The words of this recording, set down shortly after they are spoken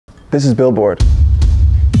This is Billboard.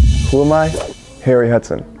 Who am I? Harry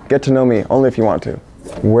Hudson. Get to know me only if you want to.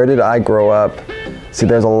 Where did I grow up? See,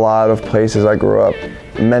 there's a lot of places I grew up,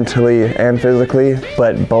 mentally and physically,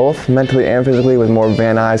 but both mentally and physically was more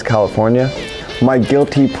Van Nuys, California. My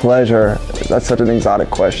guilty pleasure, that's such an exotic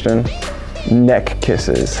question, neck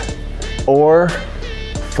kisses or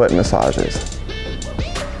foot massages.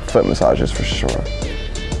 Foot massages for sure.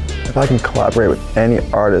 If I can collaborate with any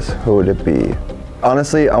artist, who would it be?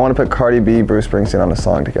 Honestly, I want to put Cardi B, Bruce Springsteen on a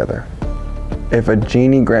song together. If a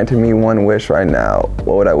genie granted me one wish right now,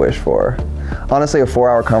 what would I wish for? Honestly, a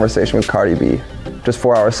 4-hour conversation with Cardi B. Just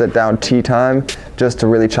 4 hours sit down, tea time, just to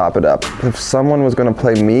really chop it up. If someone was gonna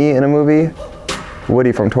play me in a movie,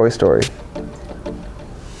 Woody from Toy Story.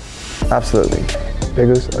 Absolutely.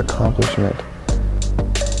 Biggest accomplishment.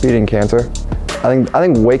 Beating cancer. I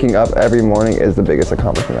think waking up every morning is the biggest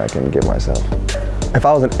accomplishment I can give myself. If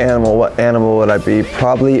I was an animal, what animal would I be?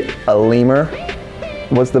 Probably a lemur.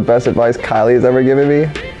 What's the best advice Kylie has ever given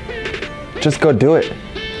me? Just go do it.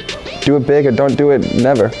 Do it big or don't do it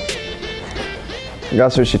never.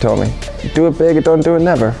 That's what she told me. Do it big or don't do it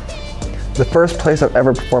never. The first place I've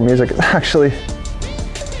ever performed music is actually,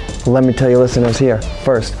 let me tell you listeners, here,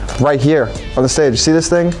 first, right here on the stage. See this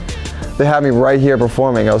thing? They had me right here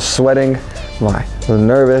performing. I was sweating, I was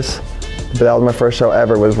nervous, but that was my first show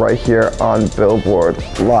ever, was right here on Billboard,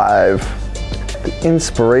 live. The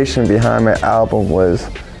inspiration behind my album was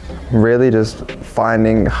really just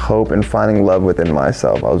finding hope and finding love within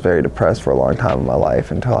myself. I was very depressed for a long time in my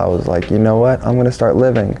life until I was like, you know what, I'm gonna start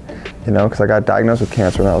living. You know, because I got diagnosed with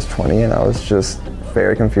cancer when I was 20 and I was just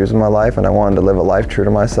very confused in my life and I wanted to live a life true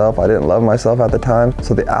to myself. I didn't love myself at the time.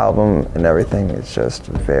 So the album and everything is just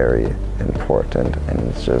very important and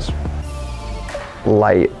it's just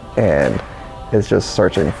light and it's just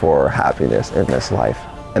searching for happiness in this life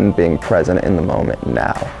and being present in the moment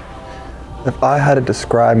now. If I had to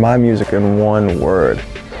describe my music in one word,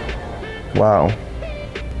 wow,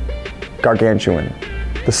 gargantuan.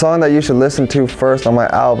 The song that you should listen to first on my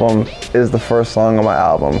album is the first song on my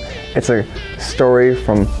album. It's a story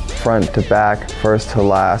from front to back, first to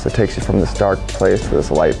last. It takes you from this dark place to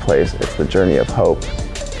this light place. It's the journey of hope.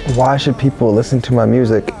 Why should people listen to my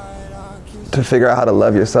music? To figure out how to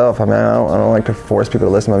love yourself. I mean, I don't like to force people to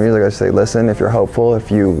listen to my music. I just say, listen, if you're hopeful,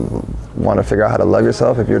 if you want to figure out how to love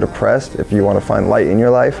yourself, if you're depressed, if you want to find light in your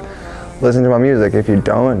life, listen to my music. If you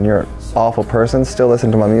don't and you're an awful person, still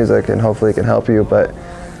listen to my music and hopefully it can help you, but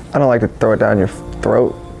I don't like to throw it down your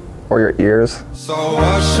throat or your ears. So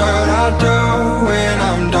what should I do when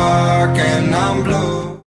I'm dark and I'm blue?